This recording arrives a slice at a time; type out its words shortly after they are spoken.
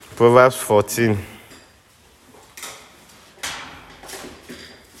Proverbs 14,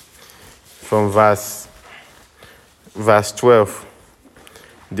 from verse 12.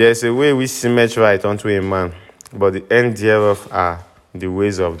 There is a way which seemeth right unto a man, but the end thereof are the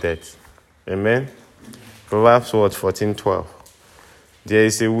ways of death. Amen? Proverbs 14:12. There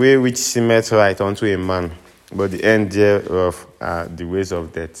is a way which seemeth right unto a man, but the end thereof are the ways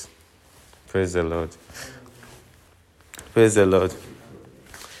of death. Praise the Lord. Praise the Lord.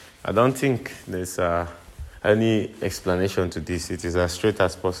 I don't think there's any explanation to this. It is as straight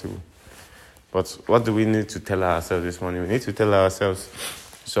as possible. But what do we need to tell ourselves this morning? We need to tell ourselves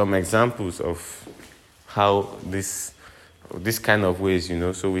some examples of how this kind of ways,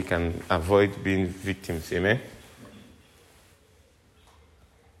 so we can avoid being victims. Amen?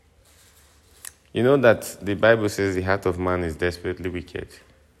 You know that the Bible says the heart of man is desperately wicked.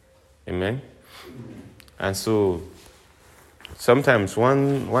 Amen? And so, sometimes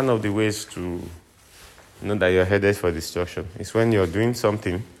one of the ways to know that you're headed for destruction is when you're doing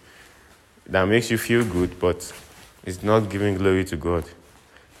something that makes you feel good, but it's not giving glory to God.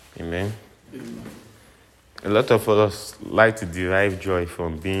 Amen? A lot of us like to derive joy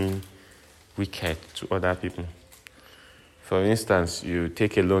from being wicked to other people. For instance, you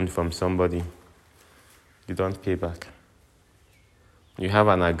take a loan from somebody, you don't pay back. You have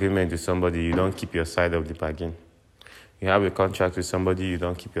an agreement with somebody, you don't keep your side of the bargain. You have a contract with somebody, you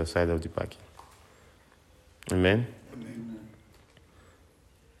don't keep your side of the bargain. Amen? Amen.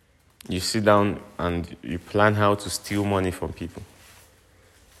 You sit down and you plan how to steal money from people.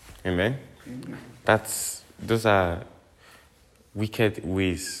 Amen? Amen. Those are wicked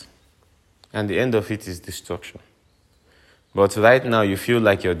ways. And the end of it is destruction. But right now you feel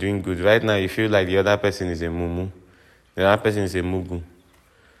like you're doing good. Right now you feel like the other person is a mumu. The other person is a mugu.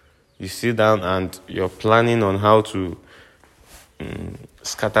 You sit down and you're planning on how to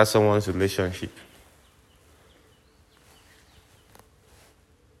scatter someone's relationship.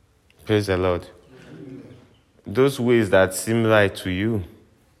 Praise the Lord. Those ways that seem right to you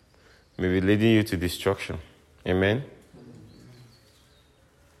may be leading you to destruction. Amen?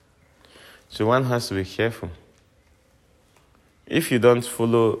 So one has to be careful. If you don't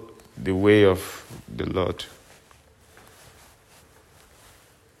follow the way of the Lord,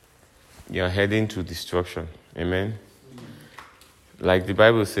 you're heading to destruction. Amen? Like the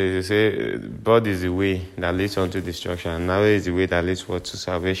Bible says, broad is the way that leads unto destruction, and narrow is the way that leads to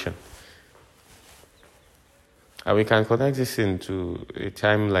salvation. And we can connect this into a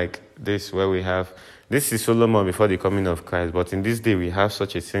time like this where we have, this is Solomon before the coming of Christ, but in this day we have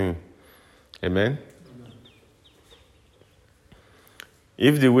such a thing. Amen?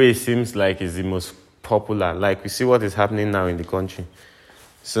 If the way seems like it's the most popular, like we see what is happening now in the country,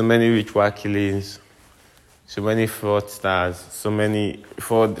 so many ritual killings, so many fraudsters, so many,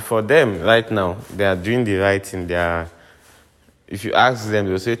 for them right now, they are doing the right thing. If you ask them,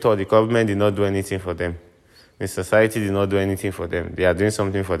 they'll say, the government did not do anything for them. The society did not do anything for them. They are doing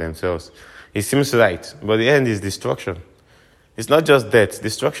something for themselves. It seems right, but the end is destruction. It's not just death.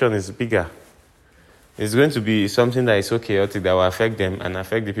 Destruction is bigger. It's going to be something that is so chaotic that will affect them and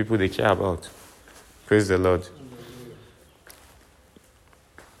affect the people they care about. Praise the Lord.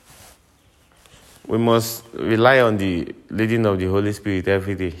 We must rely on the leading of the Holy Spirit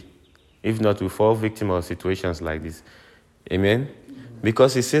every day. If not, we fall victim of situations like this. Amen?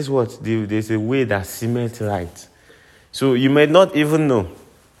 Because it says what? There's a way that seemeth right. So you may not even know.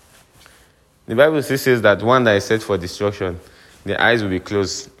 The Bible says that one that is set for destruction, their eyes will be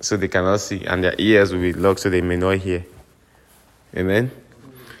closed so they cannot see, and their ears will be locked so they may not hear. Amen?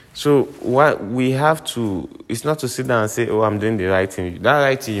 So what we have to, it's not to sit down and say, I'm doing the right thing. That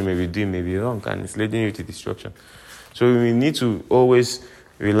right thing you may be doing may be wrong, and it's leading you to destruction. So we need to always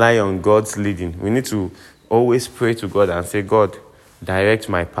rely on God's leading. We need to always pray to God and say, God, direct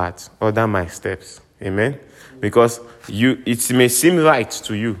my path, order my steps. Amen? Because it may seem right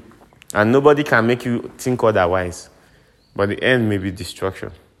to you, and nobody can make you think otherwise. But the end may be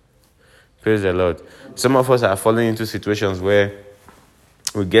destruction. Praise the Lord. Some of us are falling into situations where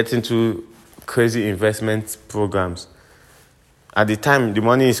we get into crazy investment programs. At the time, the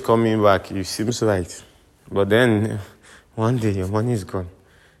money is coming back. It seems right. But then, one day, your money is gone.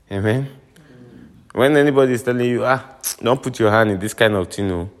 Amen? When anybody is telling you, don't put your hand in this kind of thing,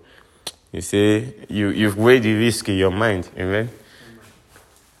 no. You say, you've weighed the risk in your mind. Amen?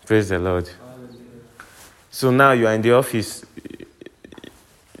 Praise the Lord. So now you are in the office.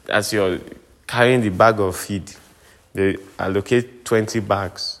 As you're carrying the bag of feed, they allocate 20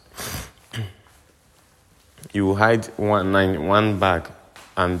 bags. You will hide one bag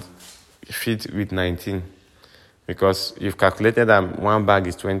and feed with 19. because you've calculated that one bag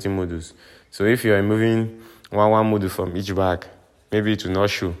is 20 modus. So if you're removing one module from each bag, maybe it will not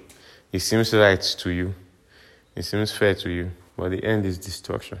show. It seems right to you. It seems fair to you. But the end is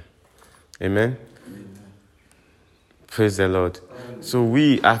destruction. Amen? Praise the Lord. So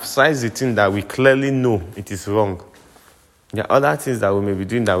we emphasize the thing that we clearly know it is wrong. There are other things that we may be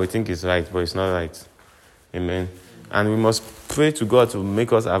doing that we think is right, but it's not right. Amen. And we must pray to God to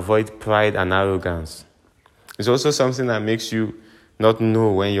make us avoid pride and arrogance. It's also something that makes you not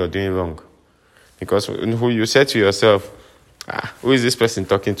know when you're doing wrong. Because who you say to yourself, who is this person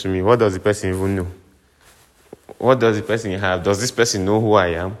talking to me? What does the person even know? What does the person have? Does this person know who I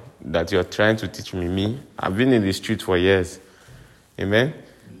am? That you're trying to teach me? Me? I've been in the street for years. Amen?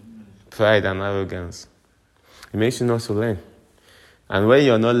 Pride and arrogance. It makes you not to learn. And when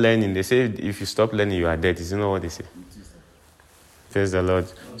you're not learning, they say if you stop learning, you are dead. Isn't that what they say? Praise the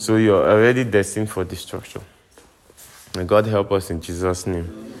Lord. So you're already destined for destruction. May God help us in Jesus'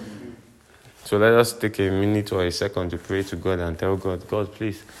 name. So let us take a minute or a second to pray to God and tell God, God,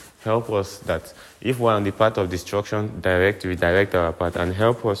 please help us that if we're on the path of destruction, redirect our path, and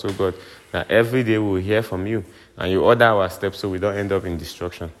help us, oh God, that every day we will hear from you and you order our steps so we don't end up in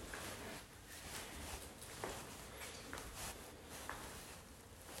destruction.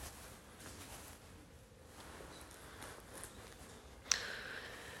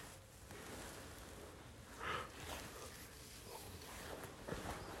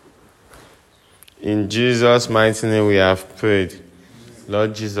 In Jesus' mighty name we have prayed.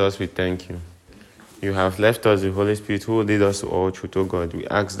 Lord Jesus, we thank you. You have left us the Holy Spirit who will lead us to all truth, oh God. We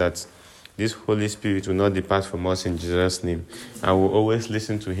ask that this Holy Spirit will not depart from us in Jesus' name. And we'll always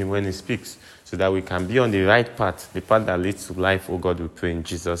listen to him when he speaks so that we can be on the right path, the path that leads to life, oh God, we pray in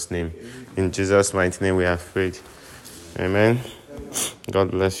Jesus' name. In Jesus' mighty name we have prayed. Amen. God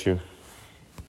bless you.